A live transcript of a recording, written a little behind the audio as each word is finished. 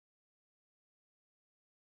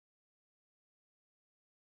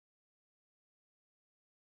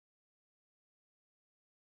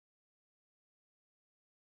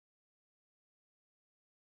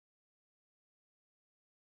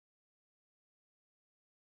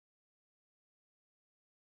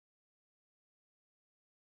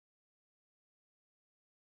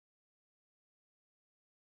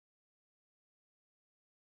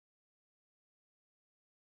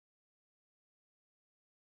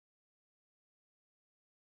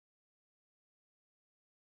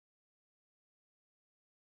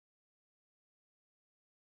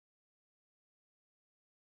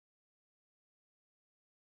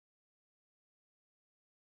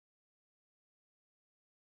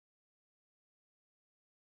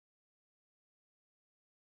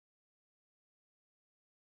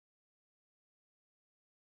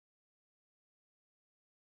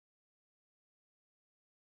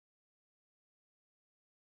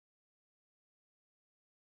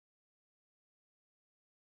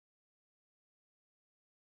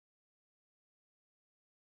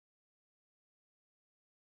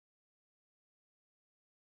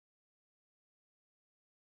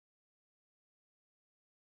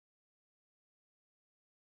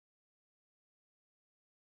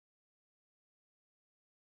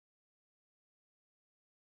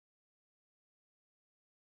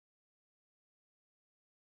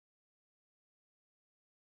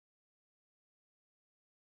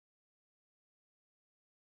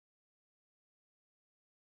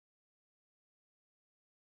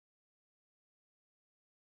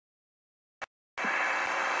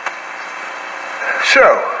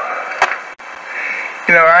So,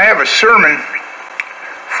 I have a sermon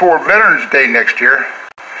for Veterans Day next year.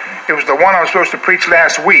 It was the one I was supposed to preach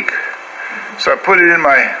last week. So I put it in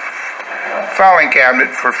my filing cabinet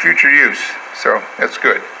for future use. So that's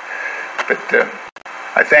good. But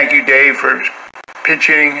I thank you, Dave, for pinch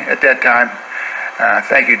hitting at that time.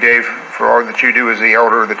 Thank you, Dave, for all that you do as the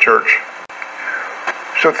elder of the church.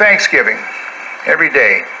 So Thanksgiving, every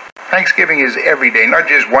day. Thanksgiving is every day, not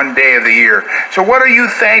just one day of the year. So what are you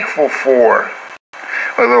thankful for?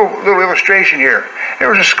 A little illustration here. There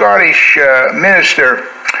was a Scottish minister,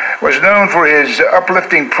 was known for his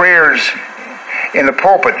uplifting prayers in the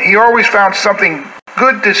pulpit. He always found something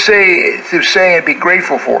good to say and be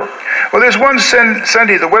grateful for. Well, there's one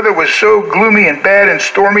Sunday the weather was so gloomy and bad and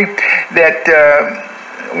stormy that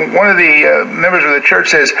one of the members of the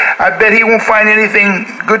church says, "I bet he won't find anything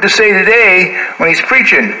good to say today when he's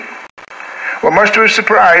preaching." Well, much to his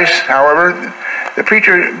surprise, however, the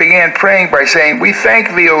preacher began praying by saying, "We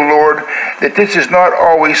thank thee, O Lord, that this is not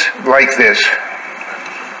always like this."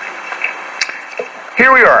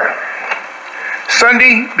 Here we are,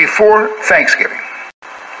 Sunday before Thanksgiving.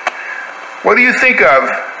 What do you think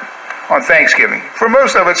of on Thanksgiving? For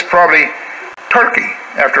most of it's probably turkey.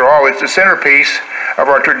 After all, it's the centerpiece of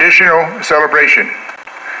our traditional celebration.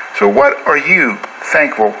 So what are you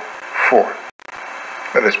thankful for?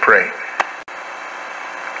 Let us pray.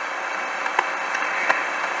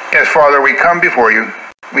 Yes, Father, we come before you.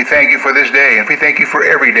 We thank you for this day, and we thank you for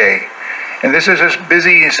every day. And this is a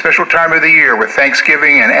busy and special time of the year with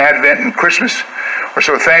Thanksgiving and Advent and Christmas. We're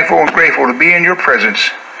so thankful and grateful to be in your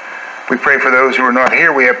presence. We pray for those who are not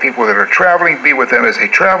here. We have people that are traveling. Be with them as they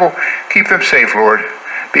travel. Keep them safe, Lord.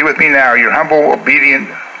 Be with me now, your humble, obedient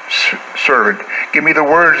servant. Give me the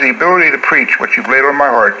words, the ability to preach what you've laid on my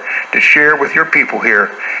heart to share with your people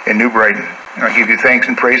here in New Brighton. And I give you thanks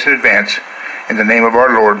and praise in advance. In the name of our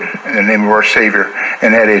Lord, in the name of our Savior,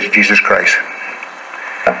 and that is Jesus Christ.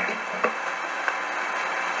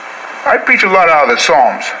 I preach a lot out of the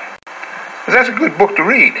Psalms, but that's a good book to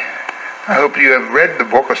read. I hope you have read the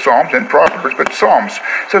book of Psalms and Proverbs, but Psalms.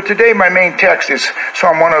 So today my main text is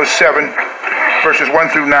Psalm 107, verses 1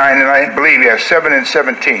 through 9, and I believe, 7 and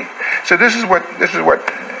 17. So this is what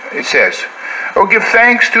it says. "Oh, give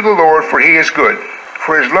thanks to the Lord, for he is good,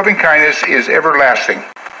 for his loving kindness is everlasting.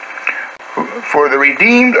 For the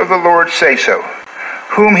redeemed of the Lord say so,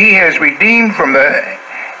 whom he has redeemed from the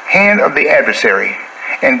hand of the adversary,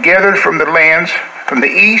 and gathered from the lands, from the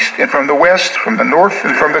east and from the west, from the north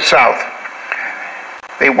and from the south.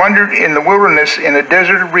 They wandered in the wilderness in a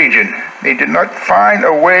desert region. They did not find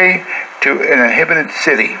a way to an inhabited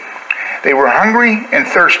city. They were hungry and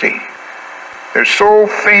thirsty. Their soul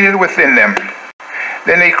fainted within them.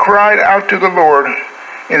 Then they cried out to the Lord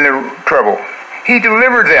in their trouble. He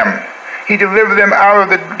delivered them. He delivered them out of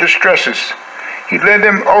the distresses. He led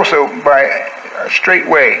them also by a straight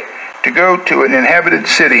way to go to an inhabited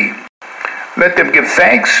city. Let them give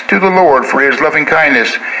thanks to the Lord for his loving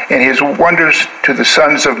kindness and his wonders to the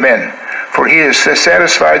sons of men. For he has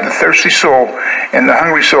satisfied the thirsty soul, and the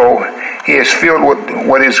hungry soul he has filled with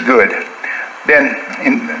what is good." Then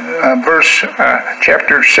in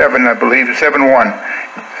chapter 7, I believe,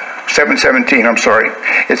 7:17,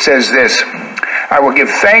 it says this, "I will give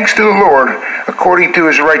thanks to the Lord according to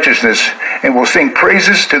his righteousness, and will sing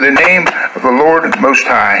praises to the name of the Lord Most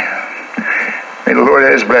High." May the Lord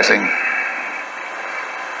add his blessing.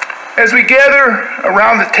 As we gather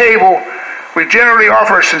around the table, we generally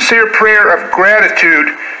offer a sincere prayer of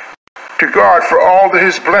gratitude to God for all of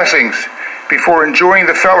his blessings before enjoying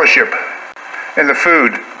the fellowship and the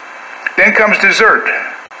food. Then comes dessert.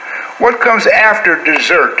 What comes after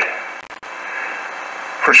dessert?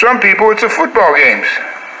 For some people, it's the football games.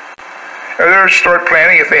 Others start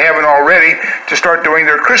planning, if they haven't already, to start doing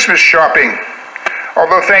their Christmas shopping.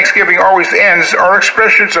 Although Thanksgiving always ends, our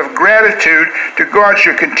expressions of gratitude to God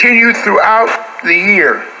should continue throughout the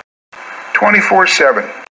year, 24/7.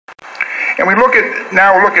 And we look at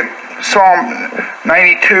Psalm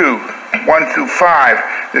 92, 1 through 5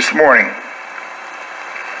 this morning.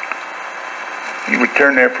 You would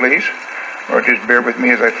turn there, please, or just bear with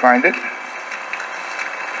me as I find it.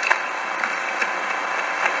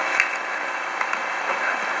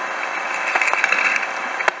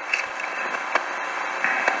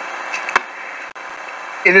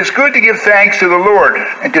 "It is good to give thanks to the Lord,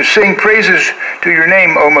 and to sing praises to your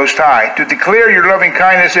name, O Most High, to declare your loving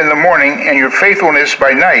kindness in the morning and your faithfulness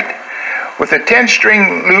by night, with a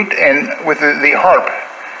 10-string lute and with the harp,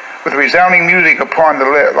 with resounding music upon the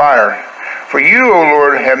lyre. For you, O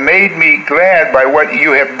Lord, have made me glad by what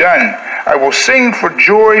you have done. I will sing for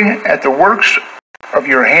joy at the works of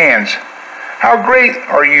your hands. How great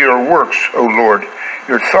are your works, O Lord.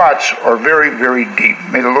 Your thoughts are very, very deep.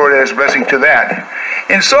 May the Lord add his blessing to that.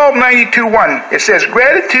 In Psalm 92:1, it says,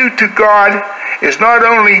 gratitude to God is not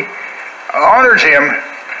only honors him,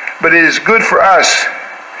 but it is good for us.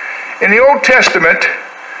 In the Old Testament,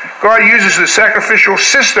 God uses the sacrificial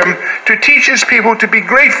system to teach his people to be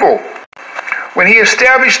grateful. When he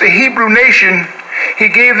established the Hebrew nation, he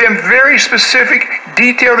gave them very specific,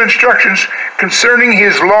 detailed instructions concerning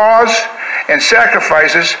his laws and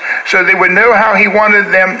sacrifices so they would know how he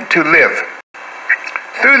wanted them to live.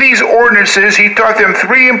 Through these ordinances, he taught them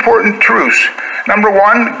three important truths. Number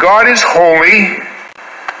one, God is holy,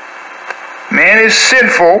 man is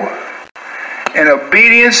sinful, and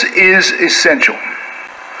obedience is essential.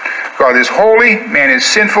 God is holy, man is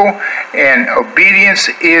sinful, and obedience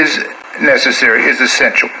is necessary, is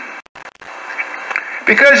essential.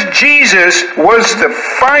 Because Jesus was the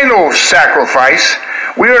final sacrifice,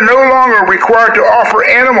 we are no longer required to offer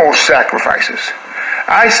animal sacrifices.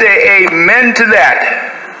 I say amen to that.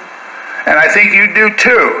 And I think you do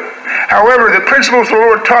too. However, the principles the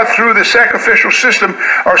Lord taught through the sacrificial system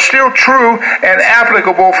are still true and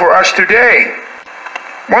applicable for us today.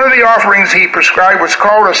 One of the offerings he prescribed was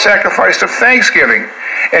called a sacrifice of thanksgiving,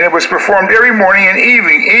 and it was performed every morning and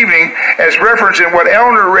evening as referenced in what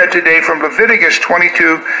Eleanor read today from Leviticus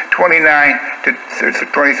 22:29 to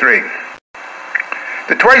 23.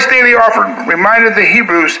 The twice daily offering reminded the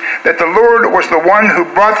Hebrews that the Lord was the one who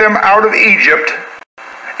brought them out of Egypt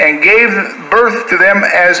and gave birth to them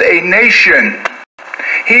as a nation.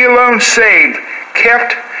 He alone saved,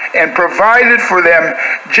 kept, and provided for them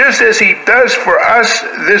just as he does for us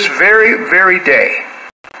this very, very day.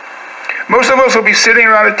 Most of us will be sitting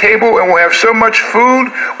around a table and we'll have so much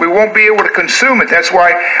food we won't be able to consume it. That's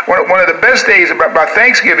why one of the best days about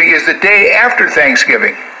Thanksgiving is the day after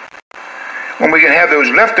Thanksgiving, when we can have those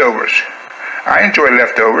leftovers. I enjoy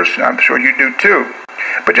leftovers. I'm sure you do too.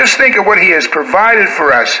 But just think of what he has provided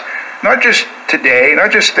for us, not just today,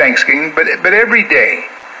 not just Thanksgiving, but every day.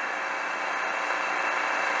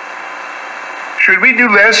 Should we do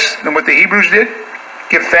less than what the Hebrews did?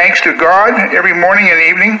 Give thanks to God every morning and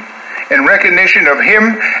evening in recognition of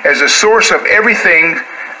him as the source of everything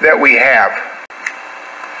that we have.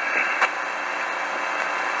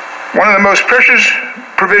 One of the most precious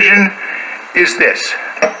provision is this,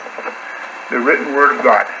 the written word of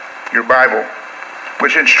God, your Bible,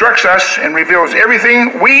 which instructs us and reveals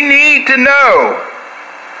everything we need to know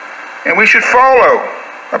and we should follow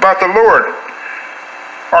about the Lord.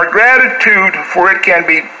 Our gratitude for it can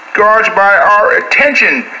be gauged by our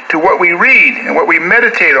attention to what we read and what we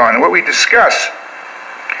meditate on and what we discuss.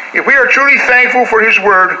 If we are truly thankful for his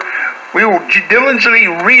word, we will diligently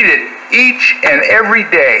read it each and every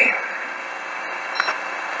day.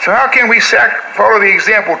 So how can we follow the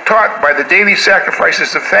example taught by the daily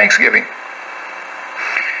sacrifices of thanksgiving?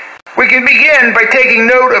 We can begin by taking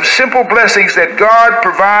note of simple blessings that God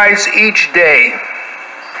provides each day.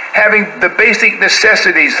 Having the basic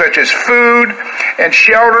necessities such as food and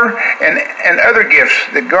shelter and other gifts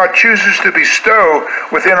that God chooses to bestow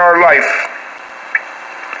within our life.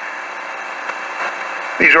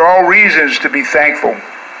 These are all reasons to be thankful.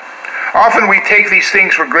 Often we take these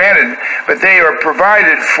things for granted, but they are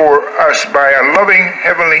provided for us by a loving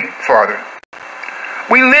Heavenly Father.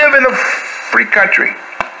 We live in a free country.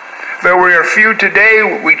 Though we are few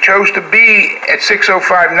today, we chose to be at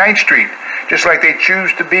 605 9th Street, just like they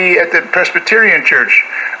choose to be at the Presbyterian Church,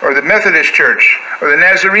 or the Methodist Church, or the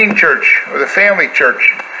Nazarene Church, or the Family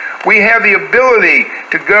Church. We have the ability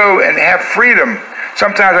to go and have freedom.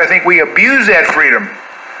 Sometimes I think we abuse that freedom.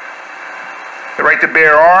 The right to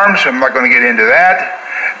bear arms, I'm not going to get into that.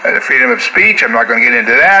 The freedom of speech, I'm not going to get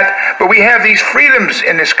into that. But we have these freedoms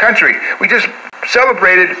in this country. We just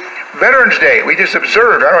celebrated Veterans Day. We just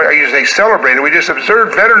observed, I usually say celebrated, we just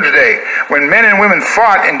observed Veterans Day when men and women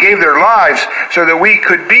fought and gave their lives so that we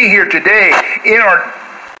could be here today in our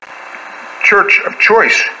church of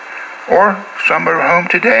choice. Or some are home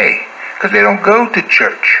today because they don't go to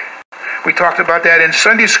church. We talked about that in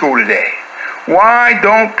Sunday school today. Why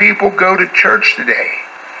don't people go to church today?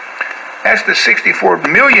 That's the $64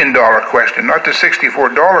 million question, not the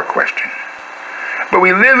 $64 question. But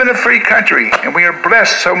we live in a free country, and we are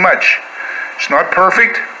blessed so much. It's not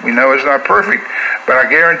perfect. We know it's not perfect. But I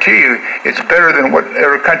guarantee you, it's better than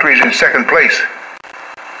whatever country is in second place.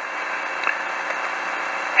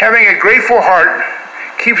 Having a grateful heart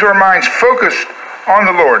keeps our minds focused on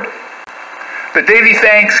the Lord. The daily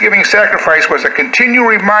Thanksgiving sacrifice was a continual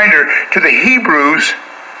reminder to the Hebrews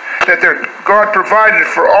that God provided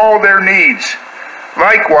for all their needs.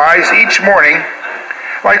 Likewise, each morning,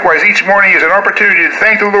 Likewise, each morning is an opportunity to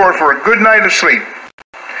thank the Lord for a good night of sleep.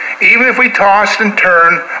 Even if we toss and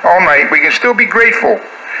turn all night, we can still be grateful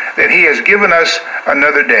that He has given us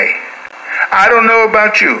another day. I don't know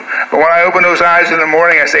about you, but when I open those eyes in the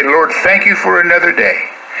morning, I say, Lord, thank you for another day.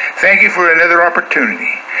 Thank you for another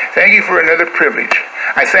opportunity. Thank you for another privilege.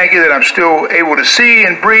 I thank you that I'm still able to see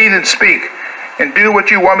and breathe and speak and do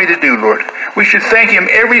what you want me to do, Lord. We should thank Him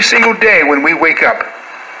every single day when we wake up.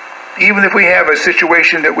 Even if we have a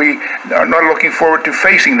situation that we are not looking forward to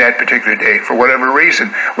facing that particular day for whatever reason,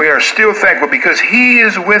 we are still thankful because He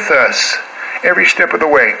is with us every step of the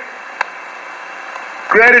way.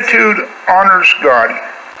 Gratitude honors God.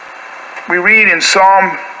 We read in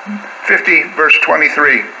Psalm 50, verse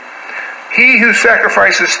 23, He who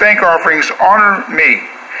sacrifices thank offerings honor me,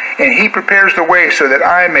 and He prepares the way so that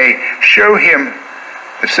I may show him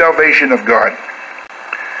the salvation of God.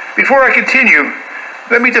 Before I continue,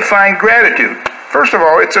 let me define gratitude. First of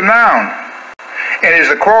all, it's a noun, and is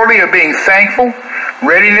the quality of being thankful,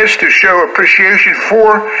 readiness to show appreciation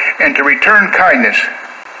for, and to return kindness.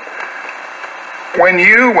 When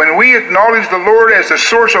we acknowledge the Lord as the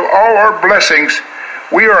source of all our blessings,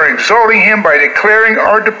 we are exalting Him by declaring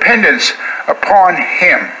our dependence upon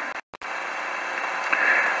Him.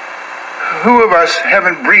 Who of us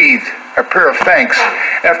haven't breathed a prayer of thanks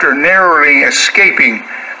after narrowly escaping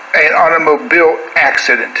an automobile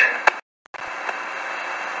accident?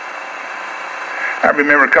 I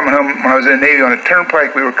remember coming home when I was in the Navy on a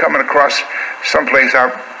turnpike. We were coming across someplace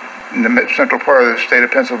out in the central part of the state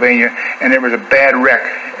of Pennsylvania, and there was a bad wreck,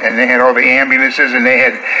 and they had all the ambulances, and they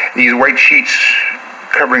had these white sheets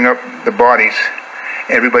covering up the bodies.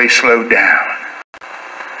 Everybody slowed down.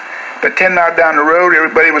 But 10 miles down the road,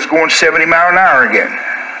 everybody was going 70 miles an hour again.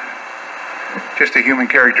 Just a human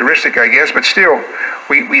characteristic, I guess, but still,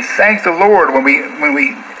 we thank the Lord when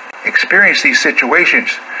we experience these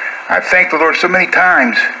situations. I've thanked the Lord so many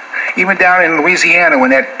times, even down in Louisiana when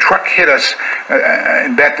that truck hit us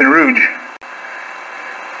in Baton Rouge.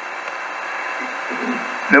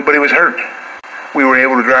 Nobody was hurt. We were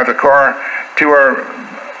able to drive the car to our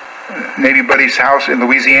Navy buddy's house in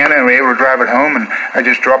Louisiana, and we were able to drive it home, and I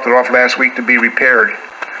just dropped it off last week to be repaired.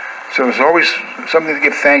 So it's always something to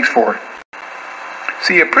give thanks for.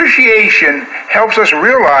 See, appreciation helps us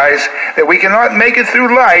realize that we cannot make it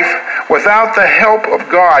through life without the help of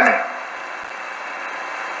God.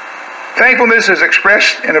 Thankfulness is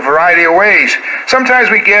expressed in a variety of ways. Sometimes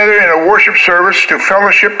we gather in a worship service to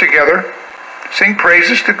fellowship together, sing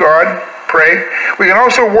praises to God, pray. We can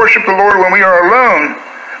also worship the Lord when we are alone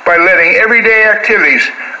by letting everyday activities,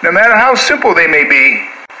 no matter how simple they may be,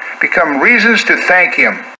 become reasons to thank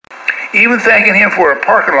Him. Even thanking Him for a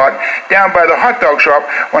parking lot down by the hot dog shop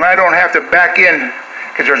when I don't have to back in,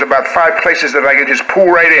 because there's about 5 places that I can just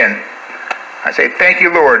pull right in. I say, thank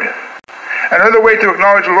you, Lord. Another way to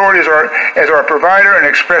acknowledge the Lord as our provider and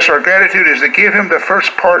express our gratitude is to give Him the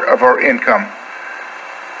first part of our income.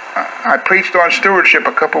 I preached on stewardship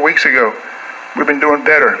a couple weeks ago. We've been doing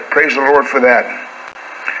better. Praise the Lord for that.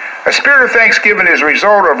 A spirit of thanksgiving is a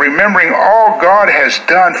result of remembering all God has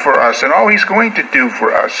done for us and all He's going to do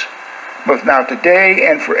for us, both now today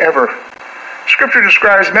and forever. Scripture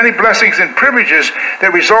describes many blessings and privileges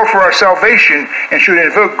that result for our salvation and should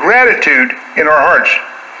invoke gratitude in our hearts.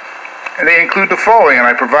 And they include the following, and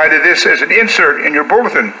I provided this as an insert in your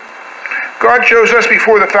bulletin. God chose us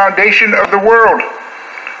before the foundation of the world.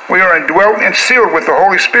 We are indwelt and sealed with the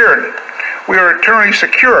Holy Spirit. We are eternally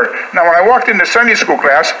secure. Now, when I walked into Sunday school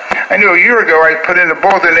class, I knew a year ago I put in the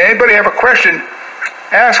bulletin, anybody have a question,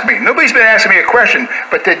 ask me. Nobody's been asking me a question,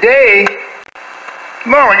 but today,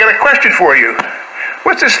 no, I got a question for you.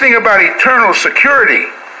 What's this thing about eternal security?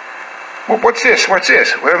 Well, what's this? What's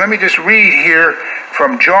this? Well, let me just read here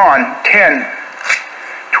from John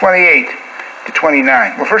 10:28 to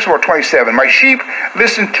 29. Well, first of all, 27. My sheep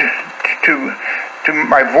listen to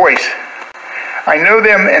my voice. I know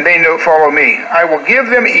them, and they follow me. I will give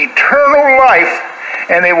them eternal life,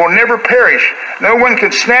 and they will never perish. No one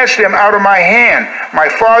can snatch them out of my hand. My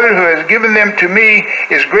Father who has given them to me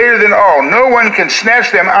is greater than all. No one can snatch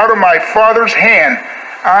them out of my Father's hand.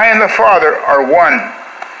 I and the Father are one.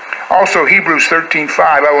 Also, Hebrews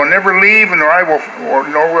 13:5. I will never leave,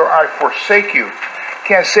 nor will I forsake you.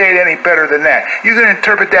 Can't say it any better than that. You can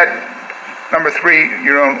interpret that, number 3,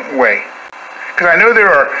 your own way. Because I know there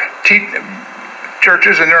are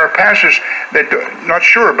churches and there are pastors that are not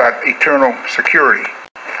sure about eternal security.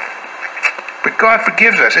 But God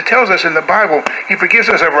forgives us. It tells us in the Bible, He forgives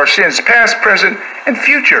us of our sins, past, present, and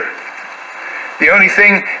future. The only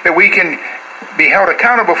thing that we can be held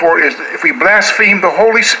accountable for is if we blaspheme the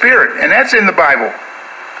Holy Spirit, and that's in the Bible.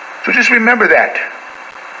 So just remember that.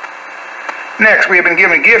 Next, we have been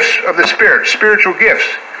given gifts of the Spirit, spiritual gifts.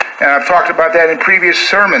 And I've talked about that in previous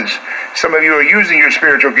sermons. Some of you are using your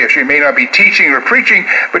spiritual gifts. You may not be teaching or preaching,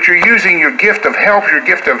 but you're using your gift of help, your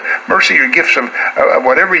gift of mercy, your gifts of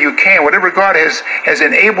whatever you can, whatever God has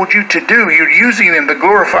enabled you to do. You're using them to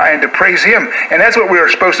glorify and to praise Him. And that's what we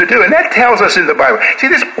are supposed to do. And that tells us in the Bible. See,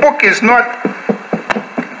 this book is not...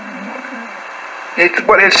 It's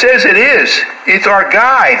what it says it is. It's our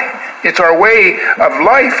guide. It's our way of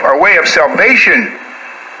life, our way of salvation.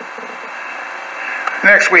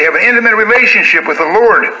 Next, we have an intimate relationship with the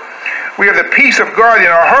Lord. We have the peace of God in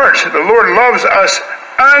our hearts. The Lord loves us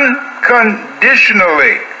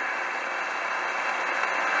unconditionally.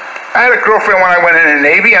 I had a girlfriend when I went in the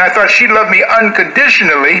Navy, and I thought she loved me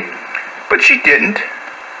unconditionally, but she didn't.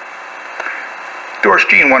 Doris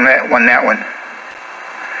Jean won that one.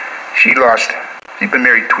 She lost. She's been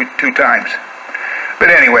married two times. But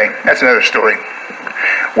anyway, that's another story.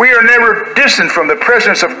 We are never distant from the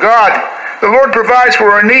presence of God. The Lord provides for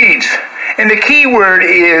our needs. And the key word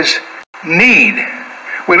is need.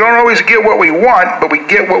 We don't always get what we want, but we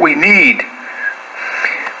get what we need.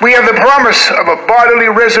 We have the promise of a bodily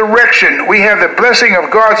resurrection. We have the blessing of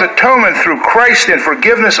God's atonement through Christ and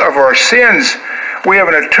forgiveness of our sins. We have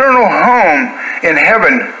an eternal home in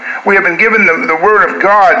heaven. We have been given the Word of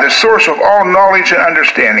God, the source of all knowledge and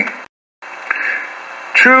understanding.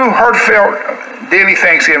 True, heartfelt daily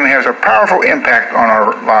thanksgiving has a powerful impact on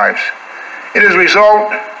our lives. It is a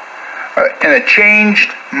result in a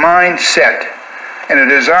changed mindset and a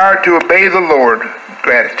desire to obey the Lord,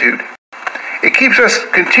 gratitude. It keeps us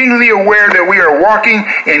continually aware that we are walking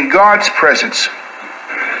in God's presence,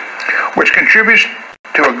 which contributes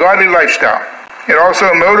to a godly lifestyle. It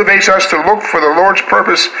also motivates us to look for the Lord's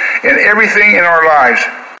purpose in everything in our lives,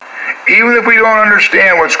 even if we don't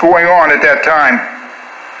understand what's going on at that time.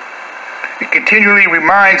 It continually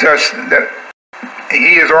reminds us that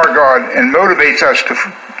He is our God and motivates us to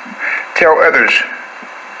tell others.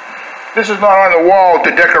 This is not on the wall to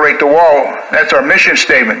decorate the wall. That's our mission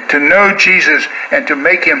statement, to know Jesus and to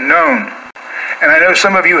make Him known. And I know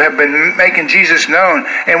some of you have been making Jesus known,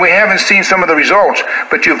 and we haven't seen some of the results,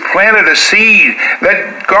 but you've planted a seed.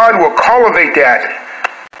 That God will cultivate that.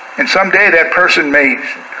 And someday that person may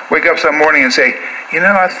wake up some morning and say, you know,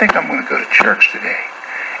 I think I'm going to go to church today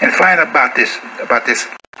and find out about this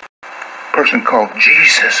person called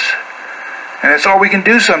Jesus. And that's all we can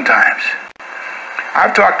do sometimes.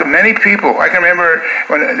 I've talked to many people. I can remember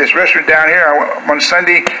when this restaurant down here, one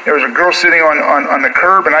Sunday, there was a girl sitting on the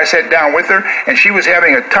curb, and I sat down with her, and she was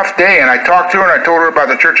having a tough day, and I talked to her, and I told her about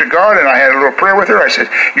the Church of God, and I had a little prayer with her. I said,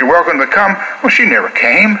 you're welcome to come. Well, she never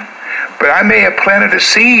came, but I may have planted a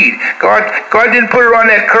seed. God didn't put her on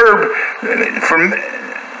that curb for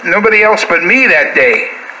nobody else but me that day.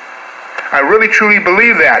 I really, truly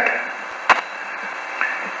believe that.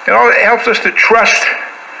 It helps us to trust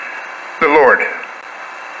the Lord.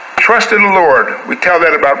 Trust in the Lord. We tell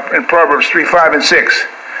that about in Proverbs 3, 5, and 6.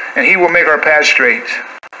 And He will make our path straight.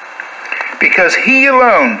 Because He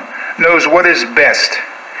alone knows what is best.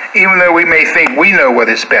 Even though we may think we know what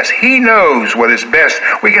is best. He knows what is best.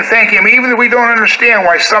 We can thank Him even if we don't understand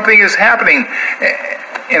why something is happening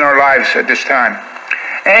in our lives at this time.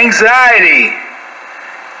 Anxiety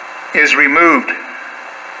is removed.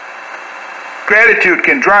 Gratitude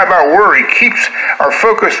can drive out worry, keeps our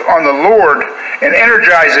focus on the Lord, and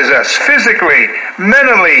energizes us physically,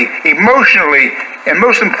 mentally, emotionally, and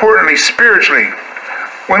most importantly, spiritually.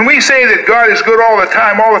 When we say that God is good all the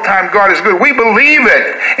time God is good, we believe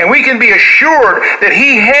it, and we can be assured that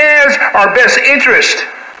He has our best interest.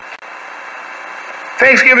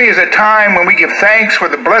 Thanksgiving is a time when we give thanks for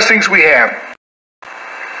the blessings we have,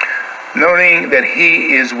 knowing that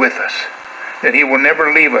He is with us, that He will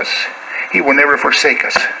never leave us. He will never forsake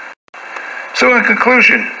us. So in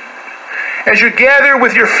conclusion, as you gather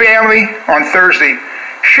with your family on Thursday,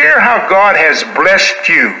 share how God has blessed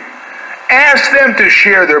you. Ask them to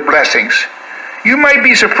share their blessings. You might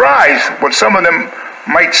be surprised what some of them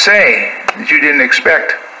might say that you didn't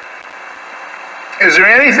expect. Is there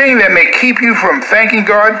anything that may keep you from thanking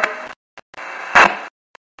God?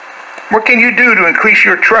 What can you do to increase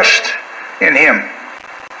your trust in Him?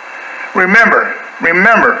 Remember,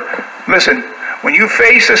 listen, when you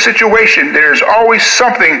face a situation, there's always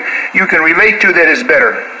something you can relate to that is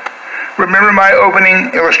better. Remember my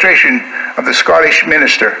opening illustration of the Scottish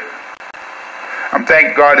minister. I'm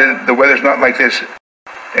thank God that the weather's not like this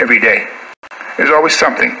every day. There's always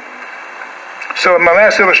something. So in my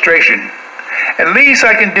last illustration, at least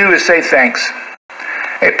I can do is say thanks.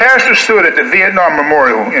 A pastor stood at the Vietnam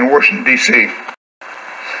Memorial in Washington, D.C.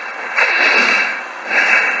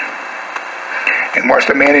 And watched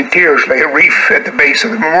a man in tears lay a wreath at the base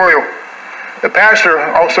of the memorial. The pastor,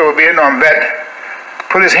 also a Vietnam vet,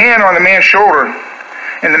 put his hand on the man's shoulder,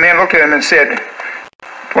 and the man looked at him and said,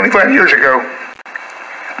 25 years ago,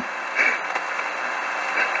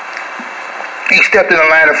 he stepped in the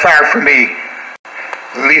line of fire for me.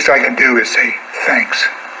 The least I can do is say, thanks.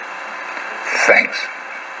 Thanks.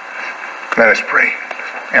 Let us pray.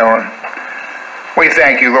 Ellen, we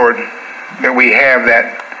thank you, Lord, that we have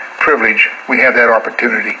that privilege, we have that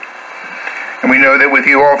opportunity. And we know that with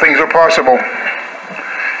you all things are possible.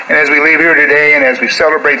 And as we leave here today and as we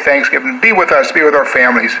celebrate Thanksgiving, be with us, be with our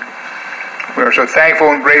families. We are so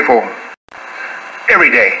thankful and grateful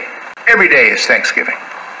every day. Every day is Thanksgiving.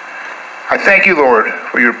 I thank you, Lord,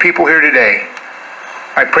 for your people here today.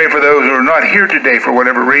 I pray for those who are not here today for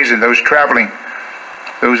whatever reason, those traveling,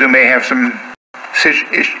 those who may have some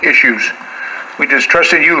issues. We just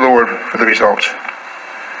trust in you, Lord, for the results,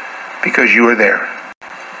 because you are there.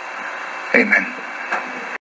 Amen.